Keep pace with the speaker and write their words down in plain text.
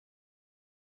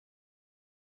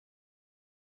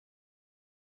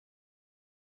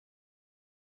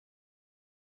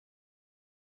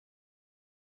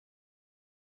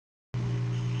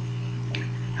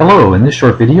Hello, in this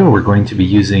short video we're going to be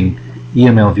using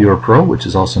EML Viewer Pro, which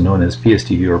is also known as PST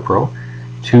Viewer Pro,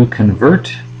 to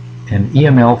convert an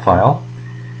EML file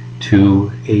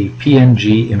to a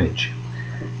PNG image.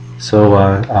 So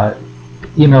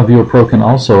EML Viewer Pro can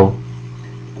also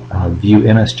view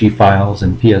MSG files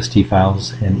and PST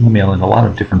files and email in a lot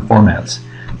of different formats.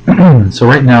 So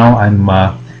right now I'm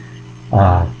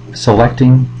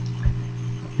selecting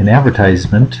an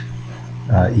advertisement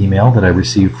email that I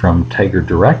received from Tiger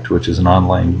Direct, which is an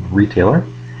online retailer,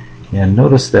 and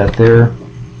notice that their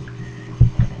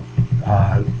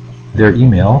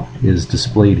email is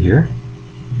displayed here.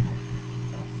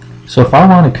 So if I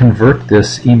want to convert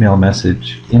this email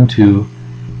message into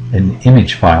an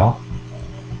image file,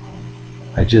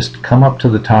 I just come up to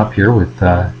the top here with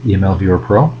EML Viewer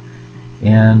Pro,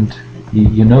 and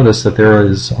you notice that there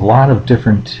is a lot of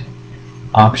different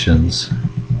options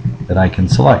that I can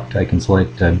select. I can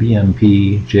select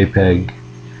BMP, JPEG,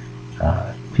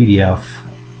 PDF,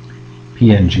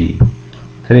 PNG.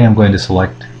 Today I'm going to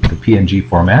select the PNG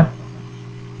format.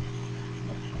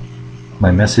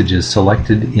 My message is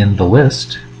selected in the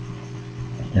list,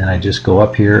 and I just go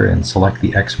up here and select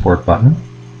the export button.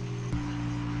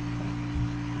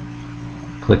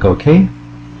 Click OK,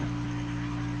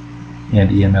 and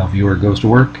EML Viewer goes to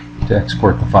work to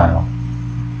export the file.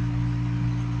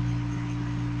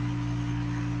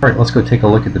 Alright, let's go take a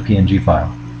look at the PNG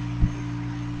file.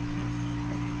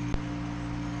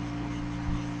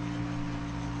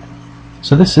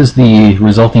 So this is the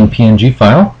resulting PNG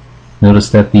file.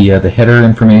 Notice that the header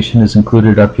information is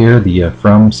included up here, the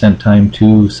from, sent time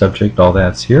to, subject, all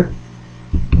that's here.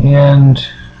 And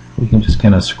we can just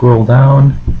kind of scroll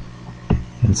down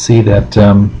and see that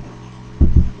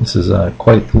this is a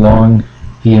quite long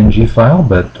PNG file,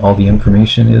 but all the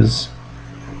information is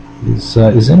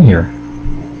in here.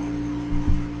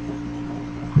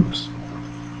 Oops.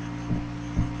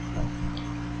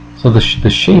 So the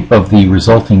shape of the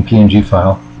resulting PNG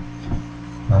file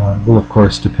will of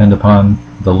course depend upon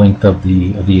the length of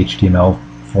the HTML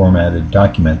formatted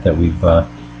document that we've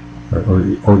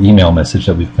or email message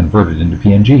that we've converted into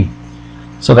PNG.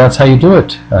 So that's how you do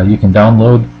it. You can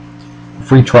download a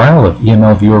free trial of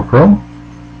EML Viewer Pro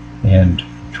and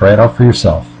try it out for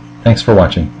yourself. Thanks for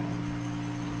watching.